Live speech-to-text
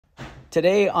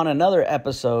Today on another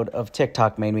episode of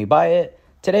TikTok Made Me Buy It,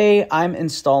 today I'm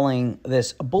installing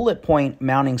this bullet point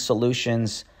mounting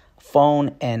solutions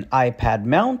phone and iPad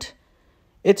mount.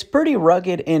 It's pretty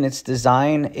rugged in its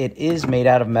design. It is made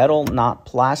out of metal, not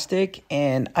plastic,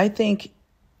 and I think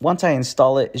once I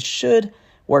install it, it should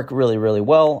work really, really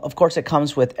well. Of course, it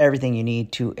comes with everything you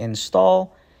need to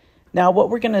install. Now, what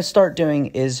we're going to start doing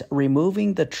is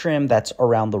removing the trim that's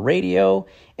around the radio,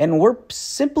 and we're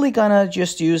simply going to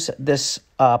just use this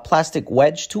plastic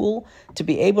wedge tool to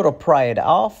be able to pry it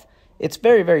off. It's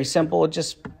very, very simple. It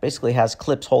just basically has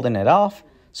clips holding it off.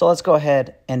 So let's go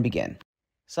ahead and begin.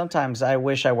 Sometimes I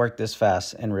wish I worked this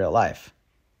fast in real life.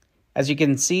 As you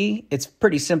can see, it's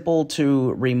pretty simple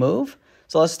to remove.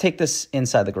 So let's take this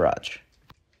inside the garage.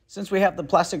 Since we have the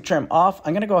plastic trim off,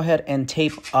 I'm going to go ahead and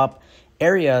tape up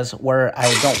areas where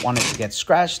I don't want it to get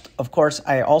scratched. Of course,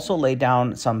 I also lay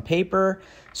down some paper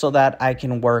so that I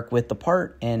can work with the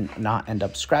part and not end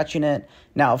up scratching it.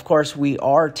 Now, of course, we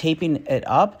are taping it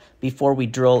up before we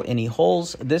drill any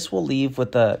holes. This will leave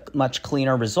with a much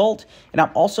cleaner result. And I'm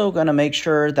also going to make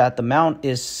sure that the mount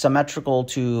is symmetrical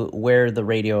to where the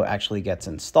radio actually gets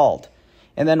installed.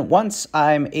 And then once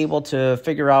I'm able to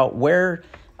figure out where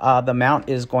the mount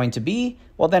is going to be,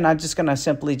 well, then I'm just going to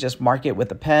simply just mark it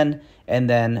with a pen and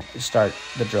then start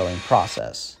the drilling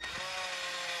process.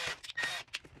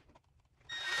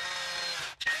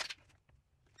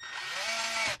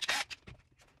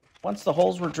 Once the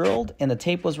holes were drilled and the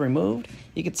tape was removed,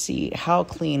 you could see how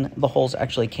clean the holes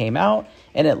actually came out,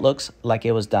 and it looks like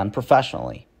it was done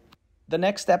professionally. The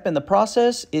next step in the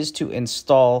process is to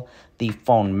install the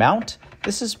phone mount.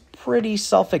 This is pretty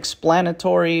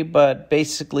self-explanatory, but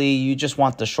basically you just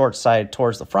want the short side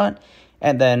towards the front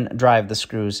and then drive the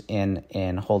screws in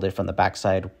and hold it from the back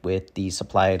side with the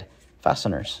supplied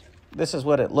fasteners. This is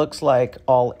what it looks like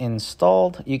all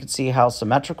installed. You can see how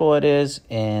symmetrical it is,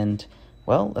 and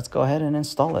well, let's go ahead and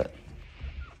install it.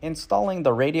 Installing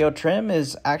the radio trim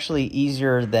is actually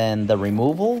easier than the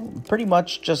removal. Pretty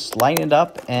much just line it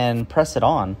up and press it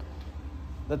on.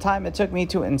 The time it took me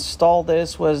to install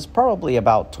this was probably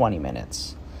about 20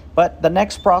 minutes. But the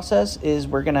next process is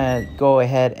we're gonna go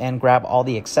ahead and grab all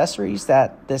the accessories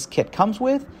that this kit comes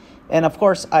with. And of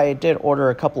course, I did order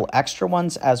a couple extra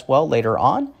ones as well later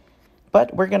on.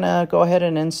 But we're gonna go ahead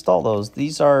and install those.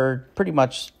 These are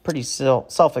pretty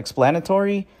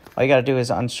self-explanatory. All you gotta do is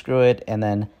unscrew it and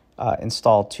then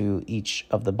install to each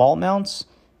of the ball mounts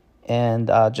and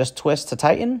just twist to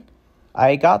tighten.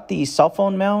 I got the cell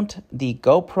phone mount, the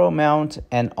GoPro mount,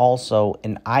 and also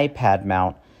an iPad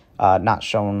mount, not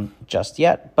shown just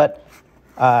yet, but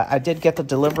I did get the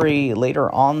delivery later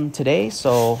on today,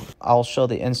 so I'll show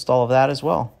the install of that as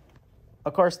well.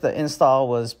 Of course, the install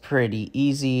was pretty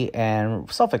easy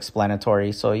and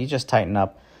self-explanatory, so you just tighten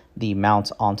up the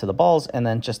mounts onto the balls and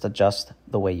then just adjust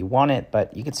the way you want it.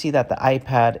 But you can see that the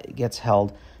iPad gets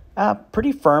held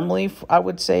pretty firmly. I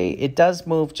would say it does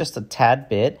move just a tad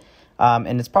bit,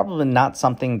 and it's probably not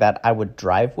something that I would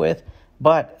drive with.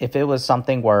 But if it was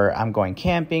something where I'm going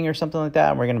camping or something like that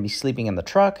and we're going to be sleeping in the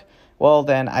truck, well,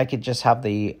 then I could just have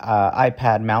the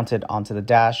iPad mounted onto the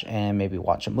dash and maybe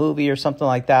watch a movie or something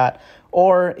like that.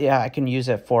 Or yeah, I can use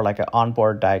it for like an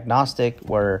onboard diagnostic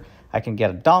where I can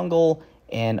get a dongle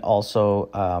and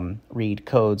also read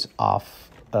codes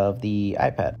off of the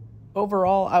iPad.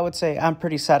 Overall, I would say I'm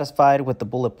pretty satisfied with the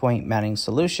bullet point mounting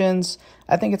solutions.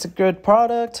 I think it's a good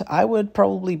product. I would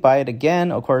probably buy it again.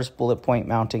 Of course,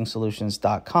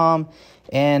 bulletpointmountingsolutions.com.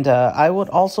 And I would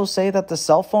also say that the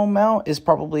cell phone mount is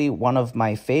probably one of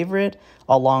my favorite,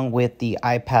 along with the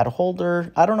iPad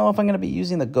holder. I don't know if I'm going to be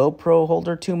using the GoPro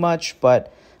holder too much,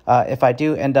 but if I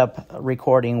do end up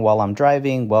recording while I'm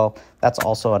driving, well, that's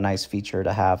also a nice feature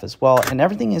to have as well. And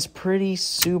everything is pretty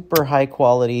super high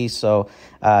quality. So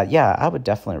yeah, I would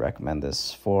definitely recommend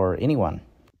this for anyone.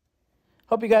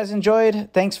 Hope you guys enjoyed.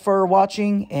 Thanks for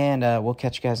watching, and we'll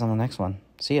catch you guys on the next one.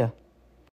 See ya.